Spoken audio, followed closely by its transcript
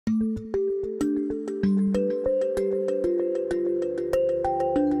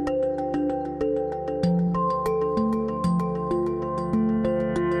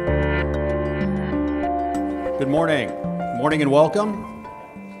Good morning. Good morning and welcome.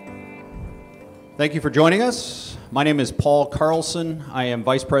 Thank you for joining us. My name is Paul Carlson. I am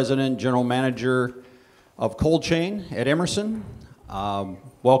Vice President, General Manager of Cold Chain at Emerson.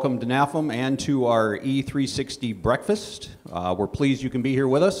 Welcome to NAFM and to our E360 breakfast. We're pleased you can be here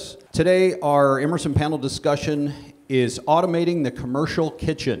with us. Today, our Emerson panel discussion is automating the commercial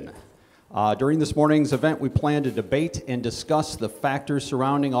kitchen. During this morning's event, we plan to debate and discuss the factors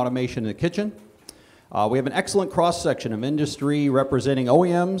surrounding automation in the kitchen. We have an excellent cross-section of industry representing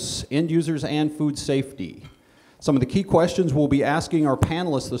OEMs, end users, and food safety. Some of the key questions we'll be asking our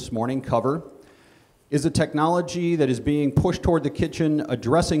panelists this morning cover: is the technology that is being pushed toward the kitchen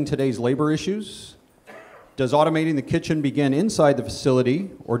addressing today's labor issues? Does automating the kitchen begin inside the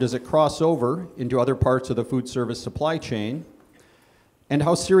facility, or does it cross over into other parts of the food service supply chain? And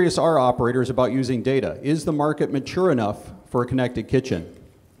how serious are operators about using data? Is the market mature enough for a connected kitchen?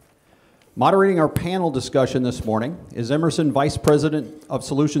 Moderating our panel discussion this morning is Emerson Vice President of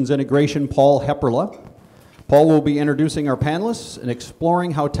Solutions Integration, Paul Hepperle. Paul will be introducing our panelists and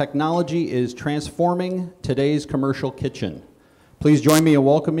exploring how technology is transforming today's commercial kitchen. Please join me in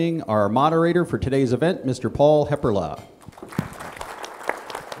welcoming our moderator for today's event, Mr. Paul Hepperle.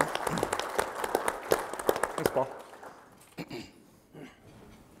 Thanks, Paul.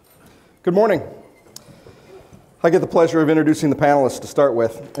 Good morning. I get the pleasure of introducing the panelists to start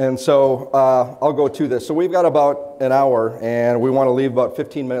with, and so I'll go to this. So we've got about an hour, and we want to leave about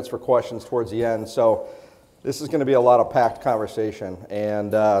 15 minutes for questions towards the end. So this is going to be a lot of packed conversation,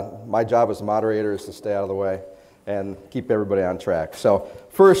 and my job as a moderator is to stay out of the way and keep everybody on track. So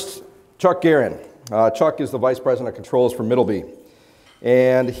first, Chuck Guerin. Chuck is the Vice President of Controls for Middleby,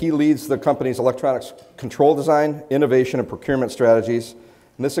 and he leads the company's electronics control design, innovation, and procurement strategies.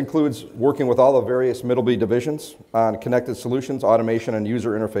 And this includes working with all the various Middleby divisions on connected solutions, automation, and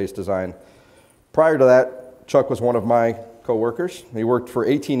user interface design. Prior to that, Chuck was one of my co-workers. He worked for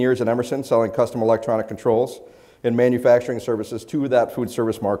 18 years at Emerson selling custom electronic controls and manufacturing services to that food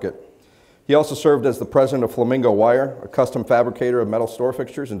service market. He also served as the president of Flamingo Wire, a custom fabricator of metal store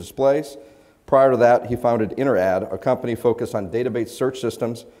fixtures and displays. Prior to that, he founded InterAd, a company focused on database search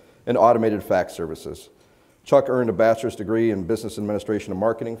systems and automated fax services. Chuck earned a bachelor's degree in business administration and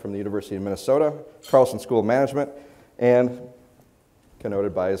marketing from the University of Minnesota, Carlson School of Management, and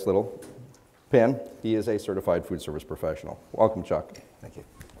connoted by his little pin, he is a certified food service professional. Welcome, Chuck. Thank you.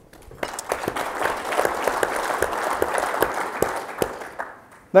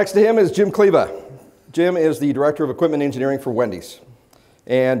 Next to him is Jim Kleba. Jim is the Director of Equipment Engineering for Wendy's.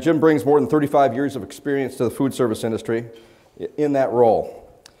 And Jim brings more than 35 years of experience to the food service industry in that role.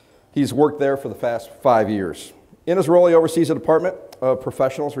 He's worked there for the past 5 years. In his role, he oversees a department of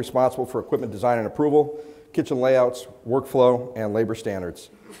professionals responsible for equipment design and approval, kitchen layouts, workflow, and labor standards.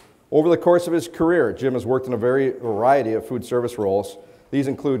 Over the course of his career, Jim has worked in a variety of food service roles. These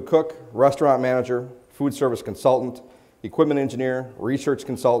include cook, restaurant manager, food service consultant, equipment engineer, research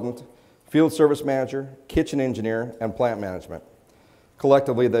consultant, field service manager, kitchen engineer, and plant management.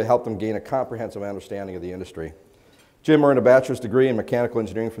 Collectively, they helped him gain a comprehensive understanding of the industry. Jim earned a bachelor's degree in mechanical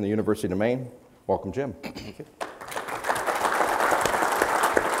engineering from the University of Maine. Welcome, Jim. Thank you.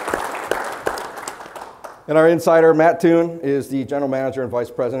 And our insider, Matt Toon, is the general manager and vice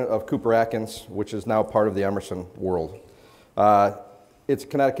president of Cooper Atkins, which is now part of the Emerson world. It's a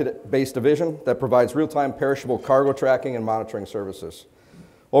Connecticut-based division that provides real-time perishable cargo tracking and monitoring services.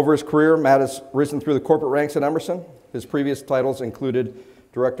 Over his career, Matt has risen through the corporate ranks at Emerson. His previous titles included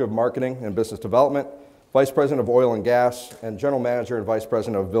Director of Marketing and Business Development, Vice President of Oil and Gas, and General Manager and Vice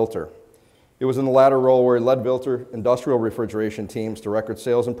President of Vilter. It was in the latter role where he led Vilter industrial refrigeration teams to record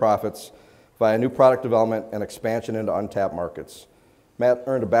sales and profits via new product development and expansion into untapped markets. Matt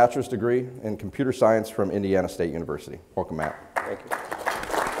earned a bachelor's degree in computer science from Indiana State University. Welcome, Matt. Thank you.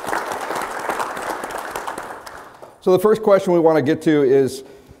 So the first question we want to get to is,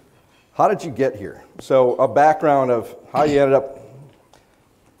 how did you get here? So a background of how you ended up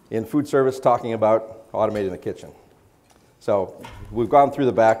in food service talking about automating the kitchen. So we've gone through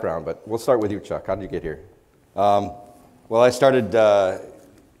the background, but we'll start with you, Chuck. How did you get here? Well, I started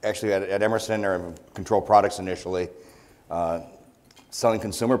actually at Emerson, or Control Products initially, selling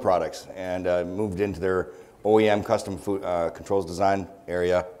consumer products, and moved into their OEM custom food controls design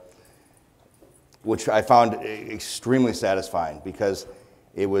area, which I found extremely satisfying because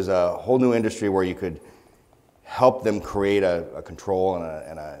it was a whole new industry where you could help them create a control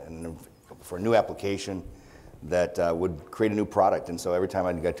for a new application that would create a new product. And so every time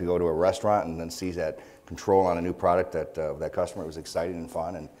I got to go to a restaurant and then see that control on a new product that customer, it was exciting and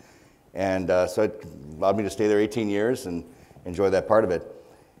fun. And so it allowed me to stay there 18 years and enjoy that part of it.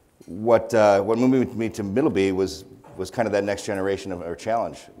 What moved me to Middleby was kind of that next generation of our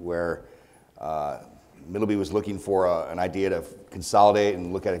challenge, where Middleby was looking for an idea to consolidate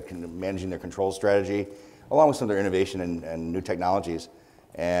and look at managing their control strategy, along with some of their innovation and new technologies.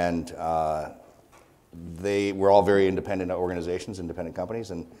 And they were all very independent organizations, independent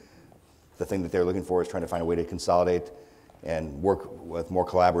companies, and the thing that they're looking for is trying to find a way to consolidate and work with more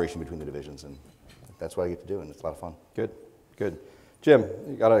collaboration between the divisions. And that's what I get to do, and it's a lot of fun. Good, good. Jim,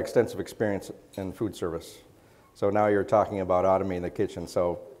 you got an extensive experience in food service. So now you're talking about automating the kitchen.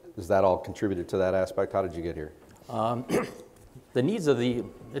 So does that all contributed to that aspect? How did you get here? The needs of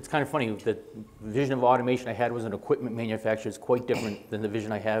it's kind of funny, the vision of automation I had was an equipment manufacturer. It's quite different than the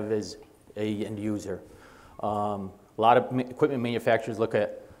vision I have as a end user. A lot of equipment manufacturers look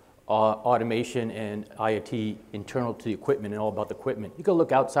at automation and IoT internal to the equipment and all about the equipment. You can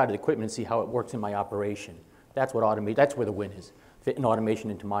look outside of the equipment and see how it works in my operation. That's where the win is, fitting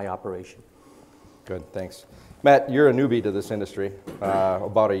automation into my operation. Good, thanks. Matt, you're a newbie to this industry,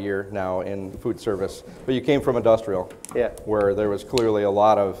 about a year now in food service, but you came from industrial, where there was clearly a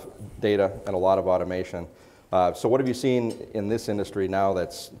lot of data and a lot of automation. So what have you seen in this industry now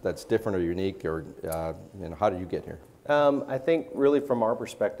that's different or unique, or how did you get here? I think really from our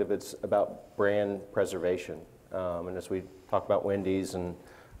perspective, it's about brand preservation. And as we talk about Wendy's and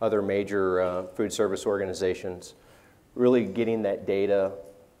other major food service organizations, really getting that data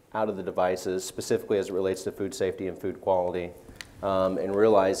out of the devices, specifically as it relates to food safety and food quality, and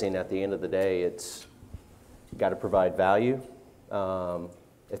realizing at the end of the day, it's got to provide value,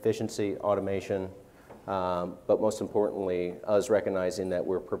 efficiency, automation, but most importantly, us recognizing that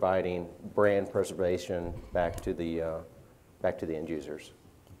we're providing brand preservation back to the end users.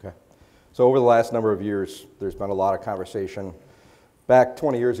 Okay. So over the last number of years, there's been a lot of conversation. Back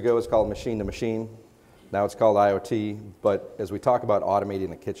 20 years ago, it was called machine to machine. Now it's called IoT, but as we talk about automating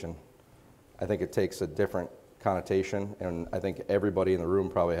the kitchen, I think it takes a different connotation, and I think everybody in the room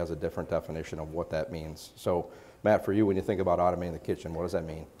probably has a different definition of what that means. So Matt, for you, when you think about automating the kitchen, what does that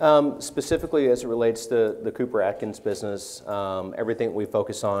mean? Specifically as it relates to the Cooper Atkins business, everything we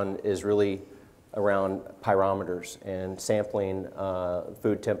focus on is really around pyrometers and sampling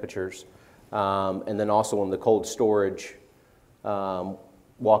food temperatures. And then also in the cold storage,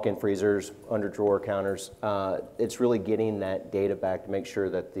 walk-in freezers, under drawer counters, it's really getting that data back to make sure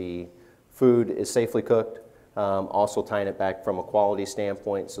that the food is safely cooked, also tying it back from a quality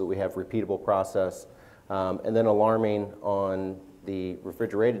standpoint so that we have repeatable process, and then alarming on the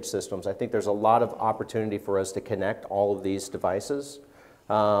refrigerated systems. I think there's a lot of opportunity for us to connect all of these devices.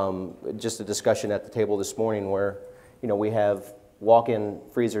 Just a discussion at the table this morning where, we have walk-in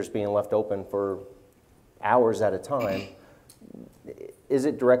freezers being left open for hours at a time. Is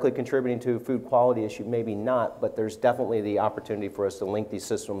it directly contributing to a food quality issue? Maybe not, but there's definitely the opportunity for us to link these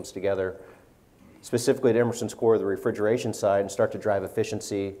systems together, specifically at Emerson's core, the refrigeration side, and start to drive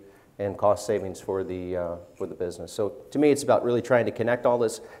efficiency and cost savings for the business. So to me, it's about really trying to connect all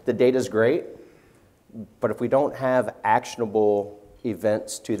this. The data's great, but if we don't have actionable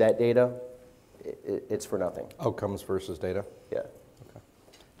events to that data, it's for nothing. Outcomes versus data? Yeah. Okay.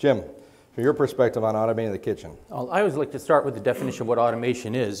 Jim, from your perspective on automating the kitchen. I always like to start with the definition of what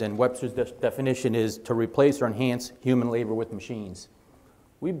automation is, and Webster's definition is to replace or enhance human labor with machines.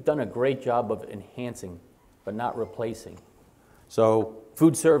 We've done a great job of enhancing, but not replacing. So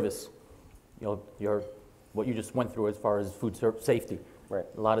food service, what you just went through as far as food safety. Right.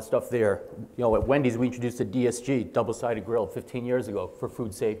 A lot of stuff there. At Wendy's, we introduced a DSG, double-sided grill, 15 years ago for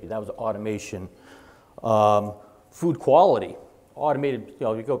food safety. That was automation. Food quality, automated,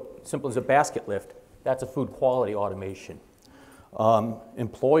 you go simple as a basket lift. That's a food quality automation.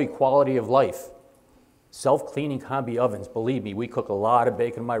 Employee quality of life. Self-cleaning combi ovens. Believe me, we cook a lot of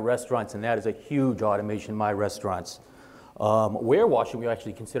bacon in my restaurants, and that is a huge automation in my restaurants. Warewashing, we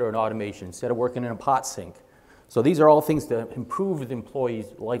actually consider an automation instead of working in a pot sink. So these are all things to improve the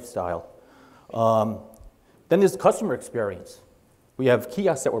employee's lifestyle. Then there's the customer experience. We have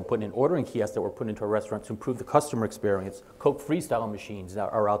kiosks that we're putting in, ordering kiosks that we're putting into our restaurants to improve the customer experience. Coke Freestyle machines that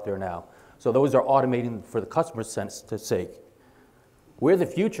are out there now. So those are automating for the customer's sake. Where the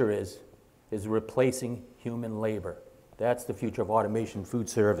future is replacing human labor. That's the future of automation food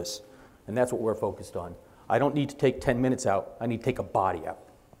service. And that's what we're focused on. I don't need to take 10 minutes out. I need to take a body out.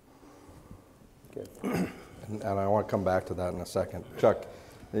 Good. And I want to come back to that in a second. Chuck,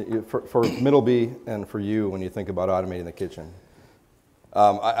 for Middleby and for you, when you think about automating the kitchen.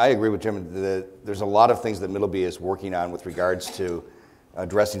 I agree with Jim. There's a lot of things that Middleby is working on with regards to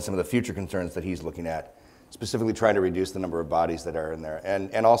addressing some of the future concerns that he's looking at, specifically trying to reduce the number of bodies that are in there,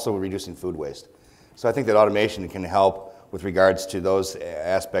 and also reducing food waste. So I think that automation can help with regards to those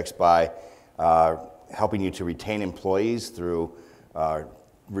aspects by helping you to retain employees through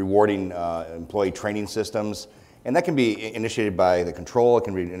rewarding employee training systems. And that can be initiated by the control, it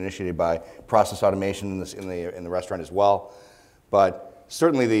can be initiated by process automation in the restaurant as well. But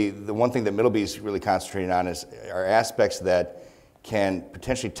certainly the one thing that Middleby is really concentrating on are aspects that can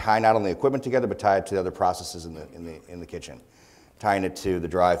potentially tie not only equipment together, but tie it to other processes in the kitchen. Tying it to the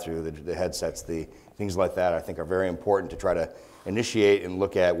drive-through, the headsets, the things like that, I think are very important to try to initiate and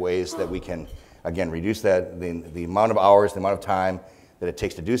look at ways that we can, again, reduce the amount of hours, the amount of time that it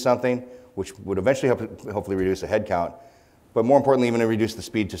takes to do something, which would eventually hopefully reduce the head count, but more importantly, even to reduce the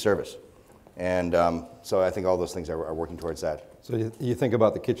speed to service. And so I think all those things are working towards that. So you think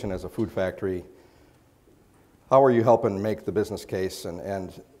about the kitchen as a food factory. How are you helping make the business case?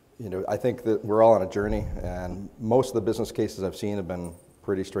 And you know, I think that we're all on a journey, and most of the business cases I've seen have been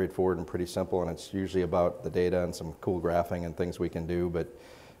pretty straightforward and pretty simple, and it's usually about the data and some cool graphing and things we can do. But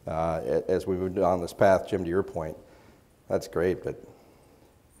as we move down this path, Jim, to your point, that's great, but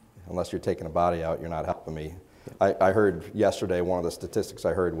unless you're taking a body out, you're not helping me. I heard yesterday, one of the statistics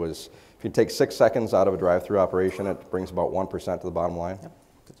I heard was if you take 6 seconds out of a drive-through operation, it brings about 1% to the bottom line. Yep.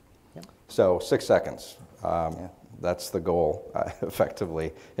 Yep. So 6 seconds, that's the goal,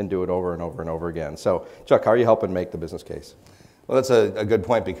 effectively, and do it over and over and over again. So Chuck, how are you helping make the business case? Well, that's a good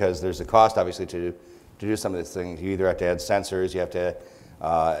point, because there's a cost, obviously, to do some of these things. You either have to add sensors, you have to,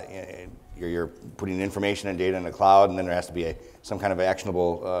 you're putting information and data in the cloud, and then there has to be some kind of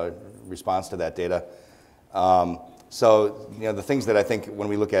actionable response to that data. So, you know, the things that I think when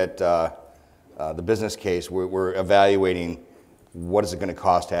we look at the business case, we're evaluating what is it going to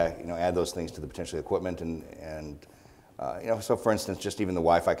cost to add those things to the potential equipment, and you know, so for instance, just even the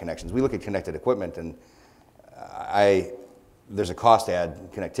Wi-Fi connections. We look at connected equipment, and there's a cost to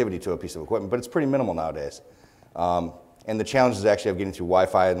add connectivity to a piece of equipment, but it's pretty minimal nowadays. And the challenges actually of getting through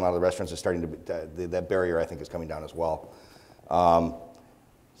Wi-Fi in a lot of the restaurants are starting to, that barrier I think is coming down as well.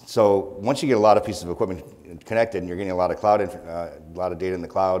 So once you get a lot of pieces of equipment connected and you're getting a lot of data in the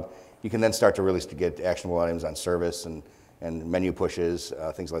cloud, you can then start to really get actionable items on service and menu pushes,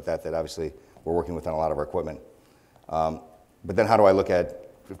 things like that obviously we're working with on a lot of our equipment. But then how do I look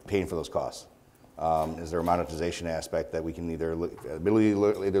at paying for those costs? Is there a monetization aspect that we can either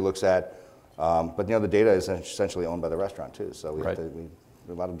looks at? But you know, the data is essentially owned by the restaurant too, so we have to, there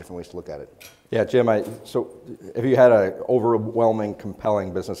are a lot of different ways to look at it. Yeah, Jim, so have you had an overwhelming,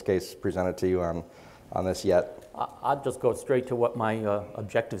 compelling business case presented to you on this yet? I'll just go straight to what my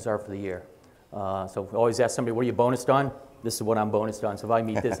objectives are for the year. So we always ask somebody, what are you bonused on? This is what I'm bonused on. So if I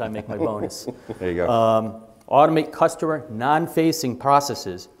meet this, I make my bonus. There you go. Automate customer non-facing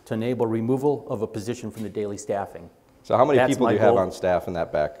processes to enable removal of a position from the daily staffing. So how many people do you have on staff in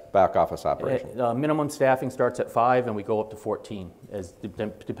that back office operation? Minimum staffing starts at 5, and we go up to 14,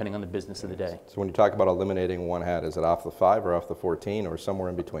 depending on the business of the day. So when you talk about eliminating one hat, is it off the 5 or off the 14 or somewhere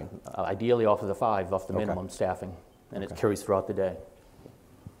in between? Ideally off of the 5, off the minimum staffing, and it carries throughout the day.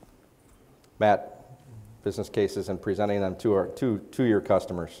 Matt, business cases and presenting them to your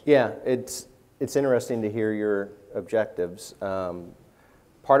customers. Yeah, it's interesting to hear your objectives.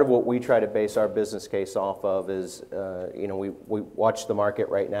 Part of what we try to base our business case off of is, you know, we watch the market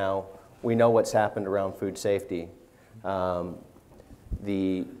right now. We know what's happened around food safety.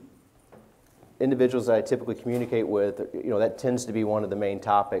 The individuals that I typically communicate with, you know, that tends to be one of the main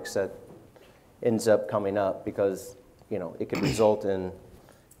topics that ends up coming up, because, you know, it could result in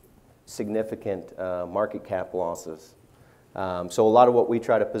significant market cap losses. So a lot of what we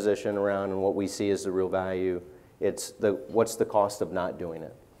try to position around and what we see as the real value, it's what's the cost of not doing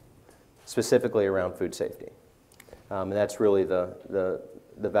it, specifically around food safety. And that's really the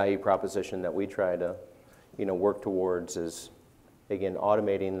value proposition that we try to, you know, work towards is, again,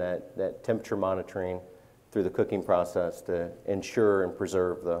 automating that temperature monitoring through the cooking process to ensure and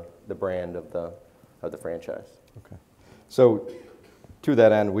preserve the brand of the franchise. Okay. So to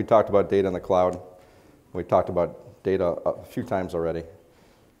that end, we talked about data in the cloud. We talked about data a few times already.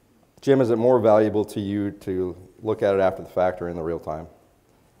 Jim, is it more valuable to you to look at it after the fact or in the real time?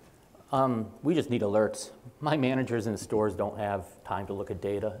 We just need alerts. My managers in the stores don't have time to look at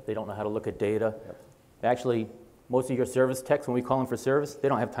data. They don't know how to look at data. Yep. Actually, most of your service techs, when we call them for service, they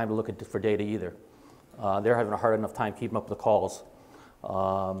don't have time to look for data either. They're having a hard enough time keeping up with the calls.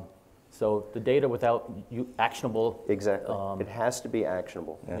 So the data without actionable... Exactly. It has to be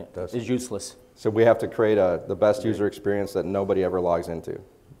actionable. Yeah, it does. Is useless. So we have to create the best user experience that nobody ever logs into.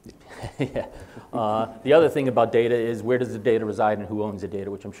 Yeah. The other thing about data is, where does the data reside and who owns the data,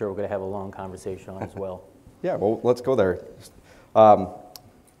 which I'm sure we're going to have a long conversation on as well. Yeah, well, let's go there.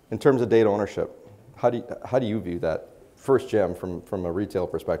 In terms of data ownership, how do you view that? first, Jim, from a retail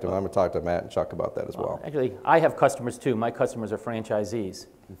perspective, I'm going to talk to Matt and Chuck about that as well. Actually, I have customers too. My customers are franchisees.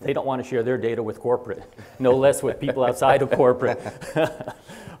 They don't want to share their data with corporate, no less with people outside of corporate.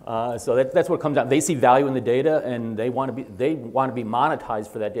 So that's what comes down. They see value in the data, and they want to be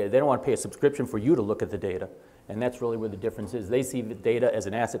monetized for that data. They don't want to pay a subscription for you to look at the data, and that's really where the difference is. They see the data as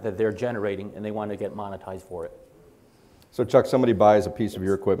an asset that they're generating, and they want to get monetized for it. So, Chuck, somebody buys a piece of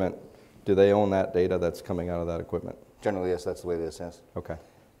your equipment. Do they own that data that's coming out of that equipment? Generally, yes, that's the way it is, yes. Okay.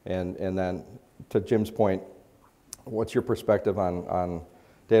 And then, to Jim's point, what's your perspective on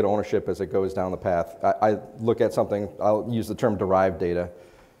data ownership as it goes down the path? I look at something, I'll use the term derived data.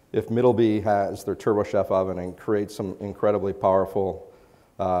 If Middleby has their Turbo Chef oven and creates some incredibly powerful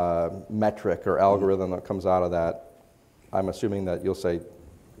metric or algorithm that comes out of that, I'm assuming that you'll say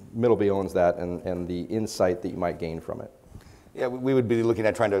Middleby owns that and the insight that you might gain from it. Yeah, we would be looking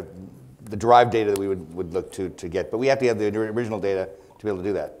at the derived data that we would look to get, but we have to have the original data to be able to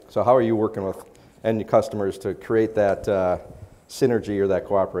do that. So how are you working with end customers to create that synergy or that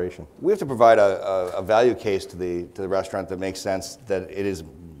cooperation? We have to provide a value case to the restaurant that makes sense, that it is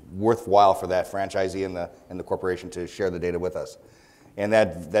worthwhile for that franchisee and the corporation to share the data with us. And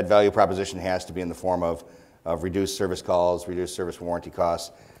that value proposition has to be in the form of reduced service calls, reduced service warranty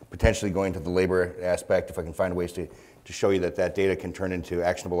costs, potentially going to the labor aspect, if I can find ways to show you that data can turn into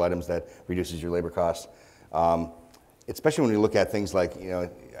actionable items that reduces your labor costs. Especially when you look at things like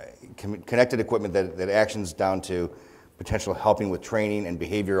connected equipment that actions down to potential helping with training and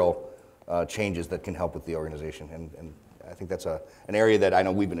behavioral changes that can help with the organization. And I think that's an area that I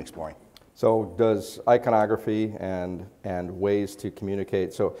know we've been exploring. So does iconography and ways to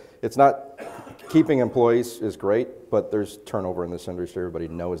communicate, so it's not, keeping employees is great, but there's turnover in this industry, everybody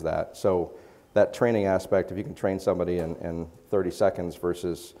knows that. So that training aspect, if you can train somebody in 30 seconds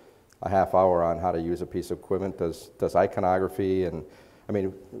versus a half hour on how to use a piece of equipment, does iconography, and I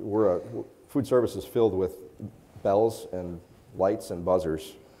mean, food service is filled with bells and lights and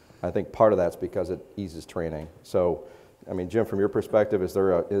buzzers. I think part of that's because it eases training. So, I mean, Jim, from your perspective, is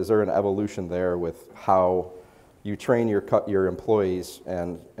there an evolution there with how you train your employees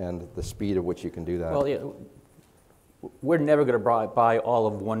and the speed at which you can do that? Well, yeah, we're never going to buy all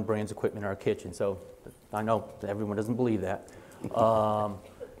of one brand's equipment in our kitchen, so I know everyone doesn't believe that.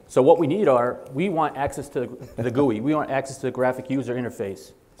 So what we want access to the GUI. We want access to the graphic user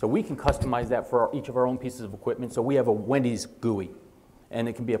interface. So we can customize that for each of our own pieces of equipment. So we have a Wendy's GUI, and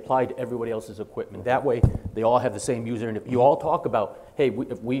it can be applied to everybody else's equipment. That way, they all have the same user. And if you all talk about, hey,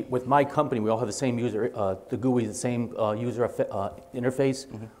 with my company, we all have the same user, the GUI, the same user interface.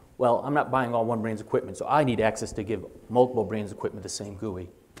 Mm-hmm. Well, I'm not buying all one brand's equipment, so I need access to give multiple brands equipment the same GUI.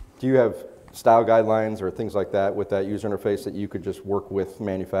 Do you have style guidelines or things like that with that user interface that you could just work with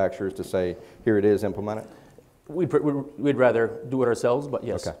manufacturers to say, here it is, implement it? We'd rather do it ourselves, but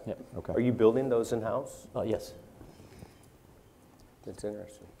yes. Okay. Yep. Okay. Are you building those in-house? Yes. That's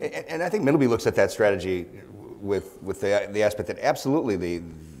interesting. And I think Middleby looks at that strategy with the aspect that absolutely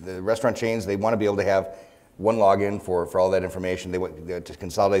the restaurant chains, they want to be able to have one login for all that information. They want to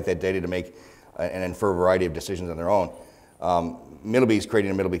consolidate that data to make and infer a variety of decisions on their own. Middleby is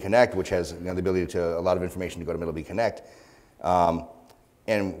creating a Middleby Connect, which has the ability to a lot of information to go to Middleby Connect.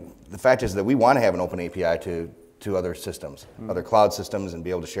 And the fact is that we want to have an open API to other systems, other cloud systems, and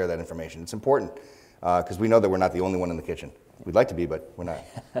be able to share that information. It's important because we know that we're not the only one in the kitchen. We'd like to be, but we're not.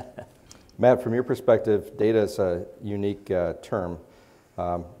 Matt, from your perspective, data is a unique term.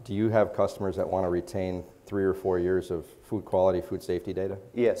 Do you have customers that want to retain 3 or 4 years of food quality, food safety data?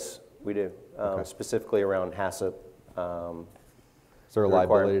 Yes, we do. Okay. Specifically around HACCP. Is there a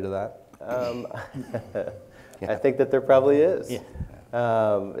liability to that? I think that there probably is. Yeah.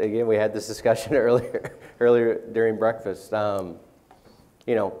 Again, we had this discussion earlier during breakfast. I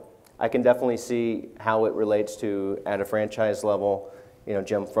can definitely see how it relates to at a franchise level.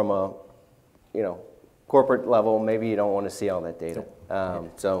 Jim, from a corporate level, maybe you don't want to see all that data.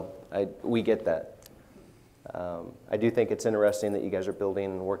 So we get that. I do think it's interesting that you guys are building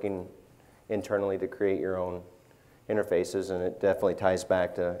and working internally to create your own interfaces, and it definitely ties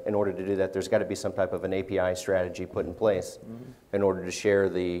back to, in order to do that, there's got to be some type of an API strategy put in place in order to share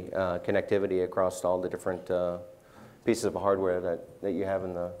the connectivity across all the different pieces of hardware that you have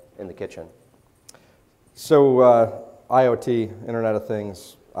in the kitchen. So IoT, Internet of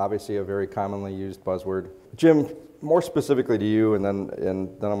Things, obviously a very commonly used buzzword. Jim, more specifically to you, and then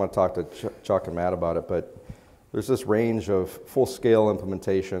I'm going to talk to Chuck and Matt about it, but there's this range of full-scale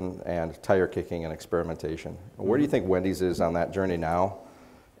implementation and tire kicking and experimentation. Where do you think Wendy's is on that journey now,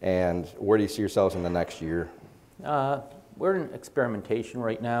 and where do you see yourselves in the next year? We're in experimentation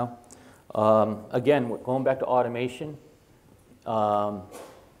right now. Again, going back to automation,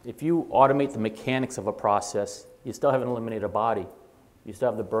 If you automate the mechanics of a process, you still haven't eliminated a body. You still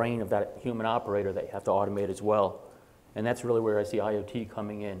have the brain of that human operator that you have to automate as well. And that's really where I see IoT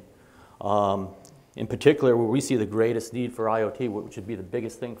coming in. In particular, where we see the greatest need for IoT, which would be the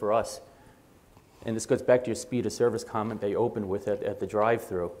biggest thing for us, and this goes back to your speed of service comment that you opened with at the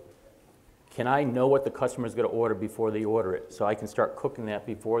drive-thru. Can I know what the customer is going to order before they order it, so I can start cooking that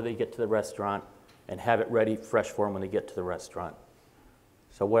before they get to the restaurant and have it ready fresh for them when they get to the restaurant?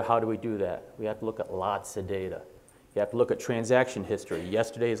 So how do we do that? We have to look at lots of data. You have to look at transaction history,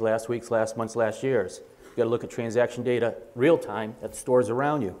 yesterday's, last week's, last month's, last year's. You got to look at transaction data real time at stores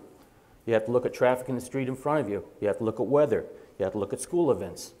around you. You have to look at traffic in the street in front of you. You have to look at weather. You have to look at school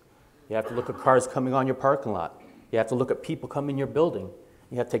events. You have to look at cars coming on your parking lot. You have to look at people coming in your building.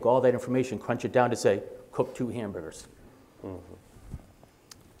 You have to take all that information, crunch it down to say, cook 2 hamburgers. Mm-hmm.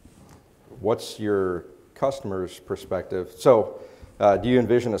 What's your customer's perspective? So, do you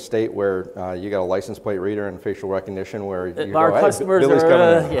envision a state where you got a license plate reader and facial recognition where you our go, hey, customers Billy's are,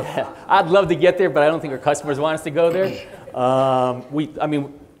 coming in. yeah, I'd love to get there, but I don't think our customers want us to go there. I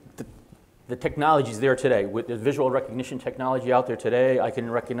mean, the technology's there today. With the visual recognition technology out there today, I can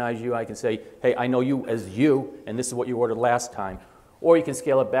recognize you. I can say, hey, I know you as you, and this is what you ordered last time. Or you can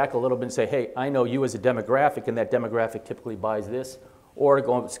scale it back a little bit and say, hey, I know you as a demographic, and that demographic typically buys this. Or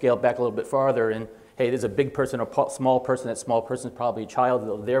go scale back a little bit farther and, hey, there's a big person or a small person. That small person is probably a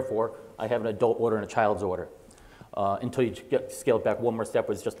child. Therefore, I have an adult order and a child's order. Until you scale it back one more step,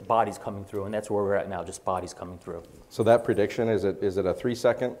 where it's just bodies coming through, and that's where we're at now, just bodies coming through. So that prediction, is it a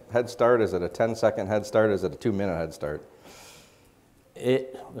 3-second head start? Is it a 10-second head start? Is it a 2-minute head start? I'd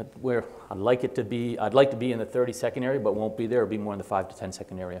like to be in the 30-second area, but won't be there. It'll be more in the 5 to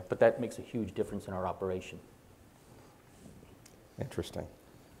 10-second area. But that makes a huge difference in our operation. Interesting.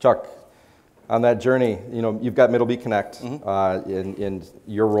 Chuck, on that journey, you know, you've got Middleby Connect, and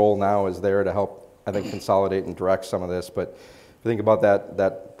your role now is there to help, I think, consolidate and direct some of this. But if you think about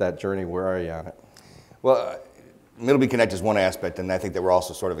that journey, where are you on it? Well, Middleby Connect is one aspect, and I think that we're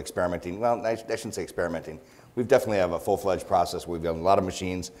also sort of experimenting. Well, I shouldn't say experimenting. We definitely have a full-fledged process. We've got a lot of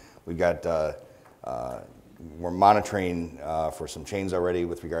machines. We've got, we're monitoring for some chains already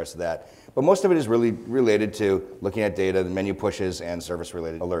with regards to that. But most of it is really related to looking at data, the menu pushes, and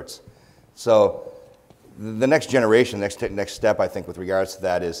service-related alerts. So the next generation, next step, I think, with regards to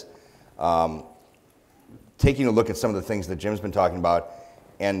that is taking a look at some of the things that Jim's been talking about.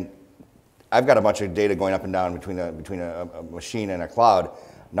 And I've got a bunch of data going up and down between a machine and a cloud.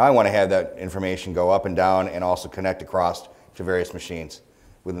 Now I want to have that information go up and down and also connect across to various machines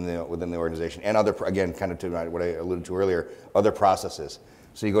within the organization. And other, again, kind of to what I alluded to earlier, other processes.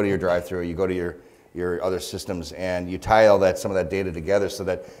 So you go to your drive-thru, you go to your other systems, and you tie all that, some of that data together so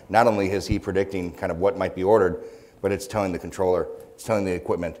that not only is he predicting kind of what might be ordered, but it's telling the controller, it's telling the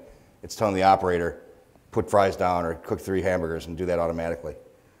equipment, it's telling the operator, put fries down or cook 3 hamburgers and do that automatically.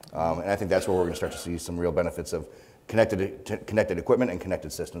 And I think that's where we're going to start to see some real benefits of connected equipment and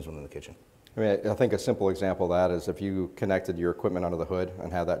connected systems within the kitchen. I mean, I think a simple example of that is if you connected your equipment under the hood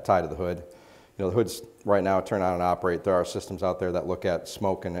and had that tied to the hood. You know, the hoods right now turn on and operate. There are systems out there that look at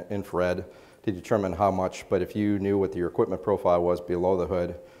smoke and infrared to determine how much, but if you knew what your equipment profile was below the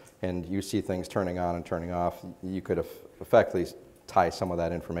hood and you see things turning on and turning off, you could effectively tie some of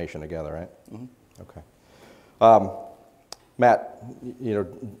that information together, right? Mm-hmm. Okay. Matt, you know,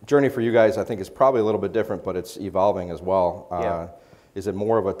 journey for you guys I think is probably a little bit different, but it's evolving as well. Yeah. Is it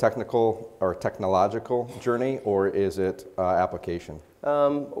more of a technical or technological journey, or is it application?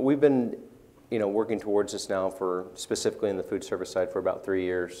 We've been, you know, working towards this now for specifically in the food service side for about 3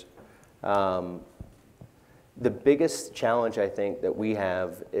 years. The biggest challenge I think that we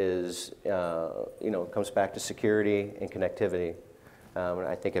have is, you know, it comes back to security and connectivity. And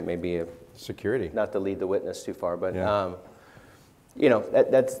I think it may be Security. Not to lead the witness too far, but Yeah. you know,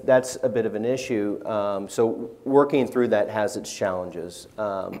 that's a bit of an issue. So working through that has its challenges.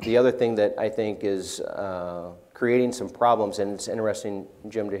 The other thing that I think is creating some problems, and it's interesting,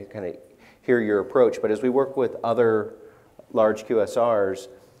 Jim, to kind of hear your approach, but as we work with other large QSRs,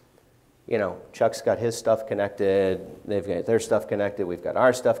 you know, Chuck's got his stuff connected, they've got their stuff connected, we've got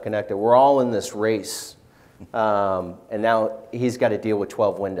our stuff connected. We're all in this race. And now he's got to deal with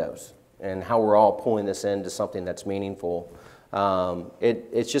 12 windows and how we're all pulling this into something that's meaningful.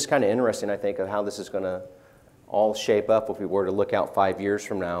 It's just kind of interesting, I think, of how this is going to all shape up if we were to look out 5 years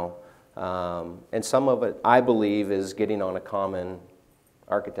from now. And some of it, I believe, is getting on a common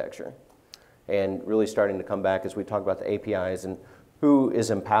architecture and really starting to come back as we talk about the APIs and who is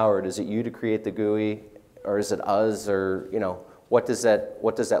empowered. Is it you to create the GUI, or is it us, or, you know, what does that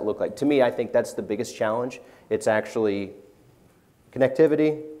look like? To me, I think that's the biggest challenge. It's actually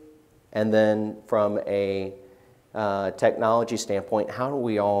connectivity, and then from a technology standpoint, how are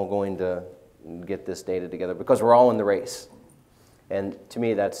we all going to get this data together? Because we're all in the race. And to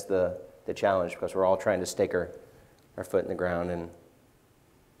me, that's the challenge, because we're all trying to stake our foot in the ground and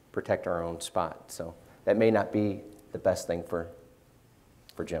protect our own spot. So that may not be the best thing for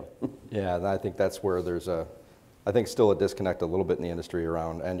Jim. Yeah, and I think that's where there's I think still a disconnect a little bit in the industry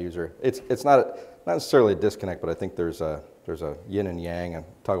around end user. It's not necessarily a disconnect, but I think there's a yin and yang and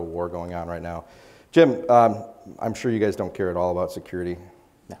tug of war going on right now. Jim, I'm sure you guys don't care at all about security.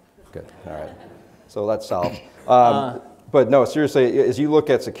 No. Good. All right. So that's solved. But no, seriously, as you look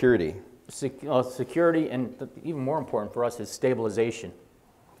at security. Security, and even more important for us, is stabilization.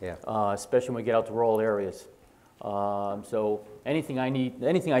 Yeah. Especially when we get out to rural areas. So anything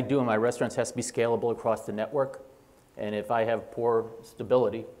I do in my restaurants has to be scalable across the network. And if I have poor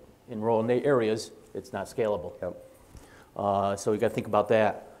stability in rural areas, it's not scalable. Yep. So you got to think about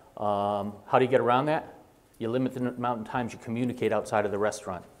that. How do you get around that? You limit the amount of times you communicate outside of the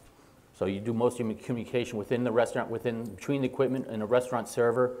restaurant. So you do most of your communication within the restaurant, between the equipment and the restaurant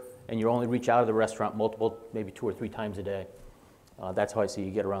server, and you only reach out of the restaurant multiple, maybe 2 or 3 times a day. That's how I see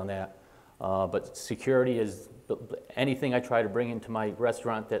you get around that. But security is anything I try to bring into my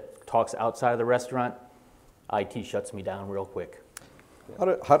restaurant that talks outside of the restaurant, IT shuts me down real quick.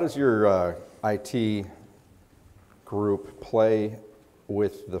 How does your IT group play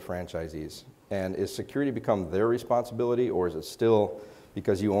with the franchisees? And is security become their responsibility, or is it still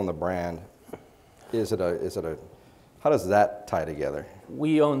because you own the brand? How does that tie together?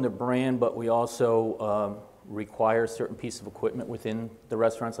 We own the brand, but we also require certain pieces of equipment within the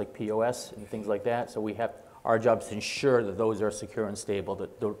restaurants, like POS and things like that. So our job is to ensure that those are secure and stable,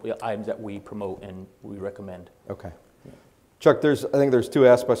 the items that we promote and we recommend. Okay. Yeah. Chuck, I think there's 2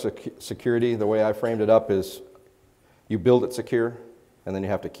 aspects of security. The way I framed it up is you build it secure, and then you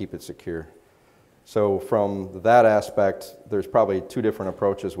have to keep it secure. So from that aspect, there's probably 2 different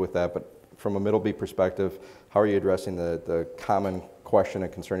approaches with that, but from a Middleby perspective, how are you addressing the common question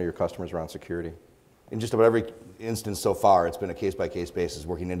and concern of your customers around security? In just about every instance so far, it's been a case-by-case basis,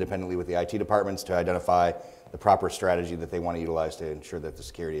 working independently with the IT departments to identify the proper strategy that they want to utilize to ensure that the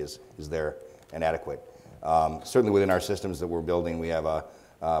security is there and adequate. Certainly within our systems that we're building, we have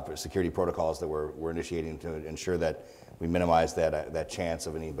security protocols that we're initiating to ensure that we minimize that chance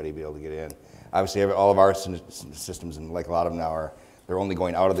of anybody being able to get in. Obviously, all of our systems, and like a lot of them now, they're only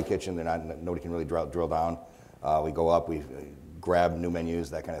going out of the kitchen. Nobody can really drill down. We go up, we grab new menus,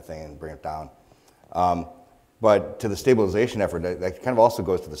 that kind of thing, and bring it down. But to the stabilization effort, that kind of also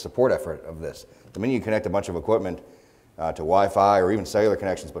goes to the support effort of this. The minute you connect a bunch of equipment to Wi-Fi or even cellular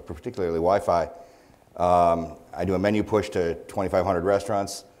connections, but particularly Wi-Fi, I do a menu push to 2,500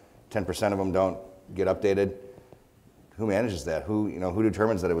 restaurants. 10% of them don't get updated. Who manages that? Who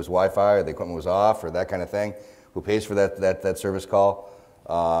determines that it was Wi-Fi or the equipment was off or that kind of thing? Who pays for that service call?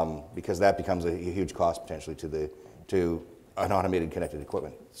 Because that becomes a huge cost potentially to an automated connected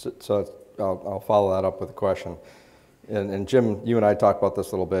equipment. So I'll follow that up with a question. And Jim, you and I talked about this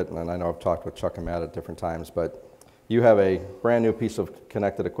a little bit, and I know I've talked with Chuck and Matt at different times, but you have a brand new piece of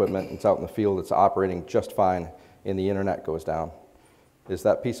connected equipment. It's out in the field. It's operating just fine, and the internet goes down. Is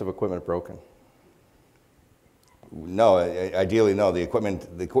that piece of equipment broken? No, ideally no. The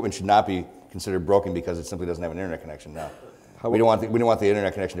equipment should not be considered broken because it simply doesn't have an internet connection. No, we don't want the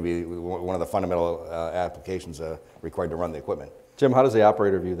internet connection to be one of the fundamental applications required to run the equipment. Jim, how does the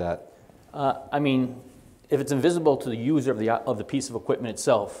operator view that? I mean, if it's invisible to the user of the piece of equipment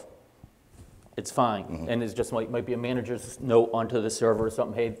itself, it's fine. Mm-hmm. And it's just might be a manager's note onto the server or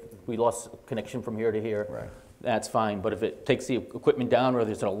something. Hey, we lost connection from here to here. Right. That's fine. But if it takes the equipment down or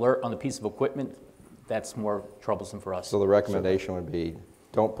there's an alert on the piece of equipment, that's more troublesome for us. So the recommendation would be,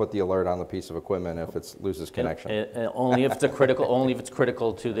 don't put the alert on the piece of equipment if it loses connection. And only if it's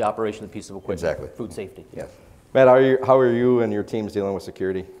critical to the operation of the piece of equipment. Exactly. Food safety. Yes. Matt, how are you and your teams dealing with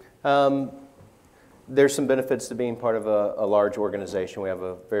security? There's some benefits to being part of a large organization. We have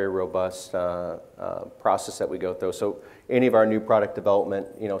a very robust process that we go through. So any of our new product development,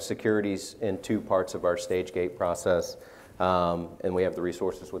 security's in 2 parts of our stage gate process. And we have the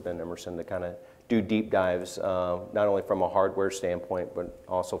resources within Emerson to kind of do deep dives, not only from a hardware standpoint, but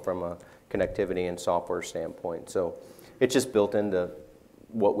also from a connectivity and software standpoint. So it's just built into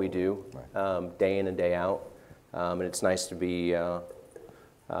what we do day in and day out. And it's nice to be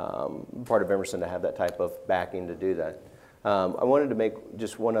part of Emerson to have that type of backing to do that. I wanted to make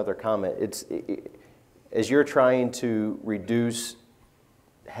just one other comment. As you're trying to reduce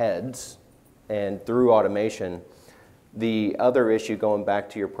heads and through automation, the other issue, going back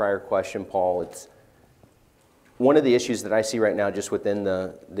to your prior question, Paul, one of the issues that I see right now just within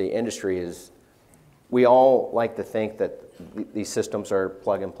the industry is we all like to think that these systems are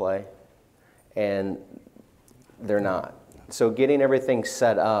plug and play, and they're not. So getting everything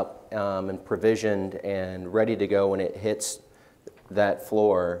set up and provisioned and ready to go when it hits that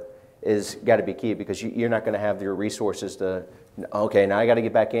floor is got to be key, because you're not going to have your resources to, okay, now I got to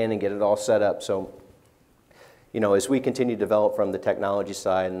get back in and get it all set up. So, you know, as we continue to develop from the technology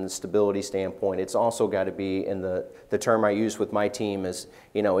side and the stability standpoint, it's also got to be, in the term I use with my team is,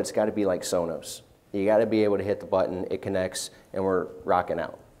 you know, it's got to be like Sonos. You got to be able to hit the button, it connects, and we're rocking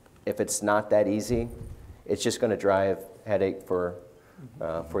out. If it's not that easy, it's just going to drive headache for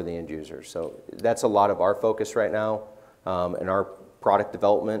the end user. So that's a lot of our focus right now in our product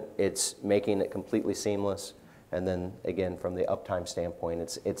development. It's making it completely seamless, and then again, from the uptime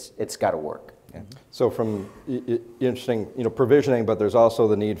standpoint, it's got to work. Yeah. So from interesting, you know, provisioning, but there's also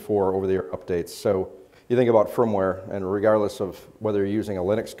the need for over-the-air updates. So you think about firmware, and regardless of whether you're using a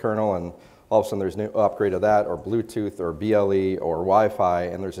Linux kernel and all of a sudden there's a new upgrade of that, or Bluetooth, or BLE, or Wi-Fi,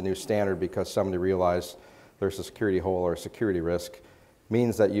 and there's a new standard because somebody realized there's a security hole or a security risk,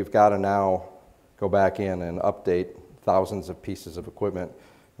 means that you've got to now go back in and update thousands of pieces of equipment.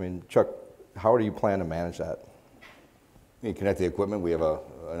 I mean, Chuck, how do you plan to manage that? You connect the equipment. We have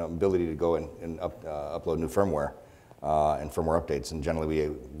an ability to go and upload new firmware and firmware updates, and generally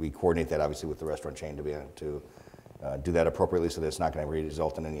we coordinate that obviously with the restaurant chain to be able to do that appropriately, so that it's not going to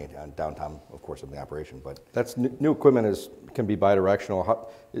result in any downtime, of course, of the operation. But that's new equipment can be bidirectional.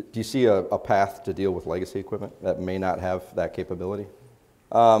 Do you see a path to deal with legacy equipment that may not have that capability?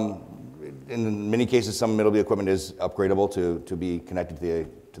 In many cases, some Middleby equipment is upgradable to be connected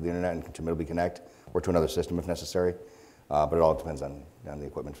to the internet and to Middleby Connect, or to another system if necessary. But it all depends on the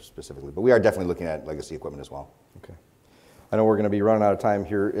equipment specifically. But we are definitely looking at legacy equipment as well. Okay. I know we're going to be running out of time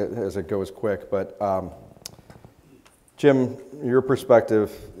here as it goes quick, but Jim, your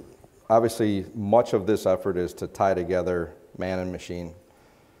perspective, obviously much of this effort is to tie together man and machine.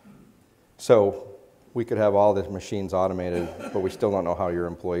 So we could have all the machines automated, but we still don't know how your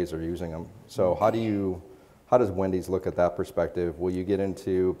employees are using them. So how does Wendy's look at that perspective? Will you get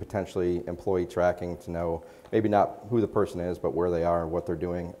into potentially employee tracking to know maybe not who the person is, but where they are and what they're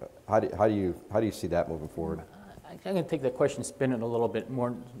doing? How do you see that moving forward? I'm going to take that question, spin it a little bit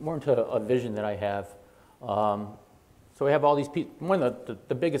more into a vision that I have. So we have all these people. One of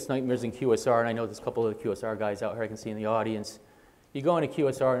the biggest nightmares in QSR, and I know there's a couple of the QSR guys out here I can see in the audience. You go into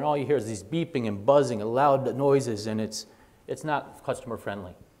QSR and all you hear is these beeping and buzzing and loud noises, and it's not customer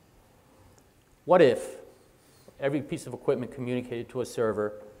friendly. What if every piece of equipment communicated to a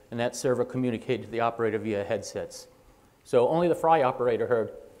server, and that server communicated to the operator via headsets? So only the fry operator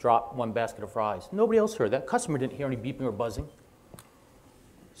heard, drop one basket of fries. Nobody else heard that. Customer didn't hear any beeping or buzzing.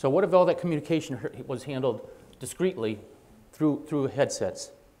 So what if all that communication was handled discreetly through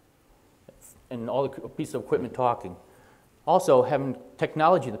headsets and all the pieces of equipment talking? Also, having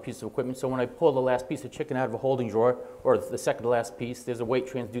technology in the piece of equipment, so when I pull the last piece of chicken out of a holding drawer, or the second to last piece, there's a weight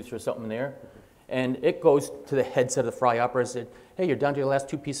transducer or something there, and it goes to the headset of the fry operator and said, hey, you're down to your last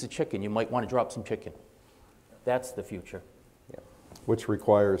 2 pieces of chicken. You might want to drop some chicken. That's the future. Yeah. Which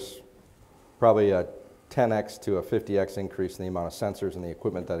requires probably a 10x to a 50x increase in the amount of sensors in the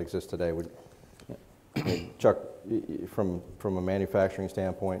equipment that exists today. I mean, Chuck, from a manufacturing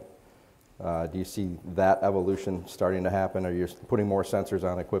standpoint, do you see that evolution starting to happen? Are you putting more sensors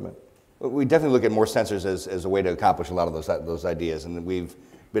on equipment? We definitely look at more sensors as a way to accomplish a lot of those ideas, and we've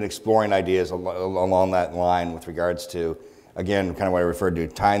been exploring ideas along that line with regards to, again, kind of what I referred to,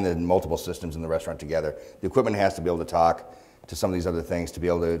 tying the multiple systems in the restaurant together. The equipment has to be able to talk to some of these other things, to be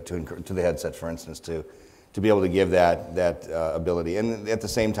able to the headsets, for instance, to be able to give that ability. And at the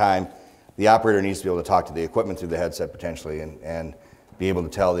same time, the operator needs to be able to talk to the equipment through the headset potentially, and be able to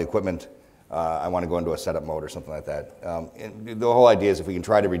tell the equipment, I want to go into a setup mode or something like that. And the whole idea is if we can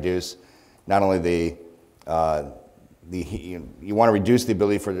try to reduce not only you want to reduce the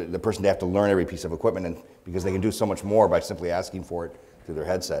ability for the person to have to learn every piece of equipment, and because they can do so much more by simply asking for it through their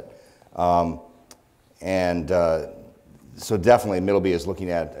headset. So definitely Middleby is looking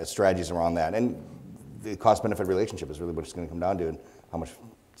at strategies around that. And the cost-benefit relationship is really what it's going to come down to, and how much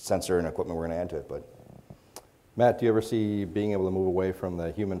sensor and equipment we're going to add to it. But Matt, do you ever see being able to move away from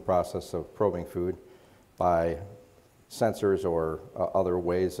the human process of probing food by sensors or other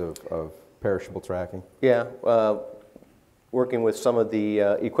ways of perishable tracking? Yeah, working with some of the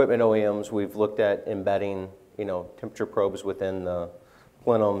equipment OEMs, we've looked at embedding, temperature probes within the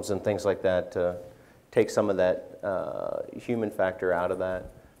plenums and things like that to take some of that human factor out of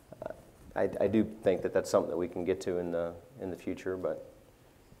that. I do think that that's something that we can get to in the future, but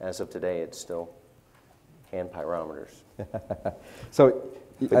as of today, it's still and pyrometers. So,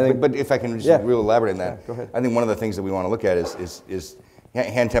 But if I can just Yeah. real elaborate on that, Yeah, go ahead. I think one of the things that we want to look at is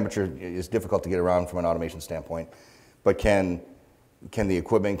hand temperature is difficult to get around from an automation standpoint, but can the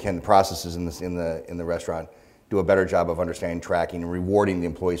equipment, can the processes in the restaurant do a better job of understanding, tracking, and rewarding the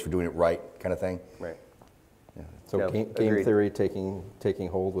employees for doing it right, kind of thing? Right. so Yeah, game agreed. theory taking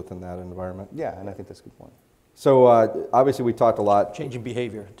hold within that environment. Yeah, and I think that's a good point. So obviously we talked a lot. Changing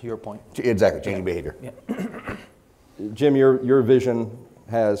behavior, to your point. Exactly, changing behavior. Jim, your vision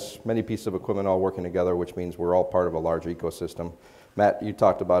has many pieces of equipment all working together, which means we're all part of a large ecosystem. Matt, you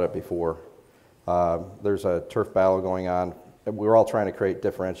talked about it before. There's a turf battle going on. We're all trying to create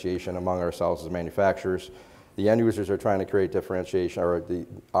differentiation among ourselves as manufacturers. The end users are trying to create differentiation, or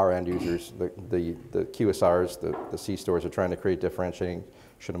our end users, the QSRs, the C-stores are trying to create differentiation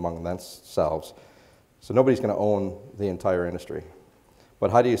among themselves. So nobody's going to own the entire industry. But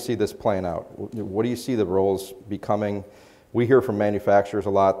how do you see this playing out? What do you see the roles becoming? We hear from manufacturers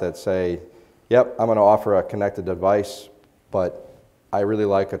a lot that say, yep, I'm going to offer a connected device, but I really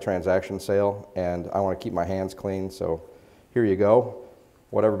like a transaction sale and I want to keep my hands clean, so here you go.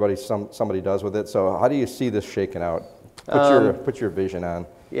 What somebody does with it. So how do you see this shaking out? Put your vision on.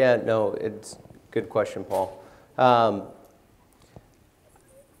 Yeah, no, it's a good question, Paul.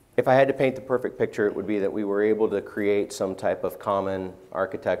 If I had to paint the perfect picture, it would be that we were able to create some type of common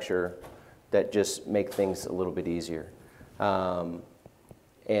architecture that just make things a little bit easier.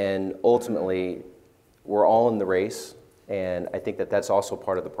 And ultimately, we're all in the race, and I think that that's also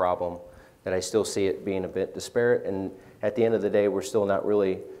part of the problem, that I still see it being a bit disparate, and at the end of the day, we're still not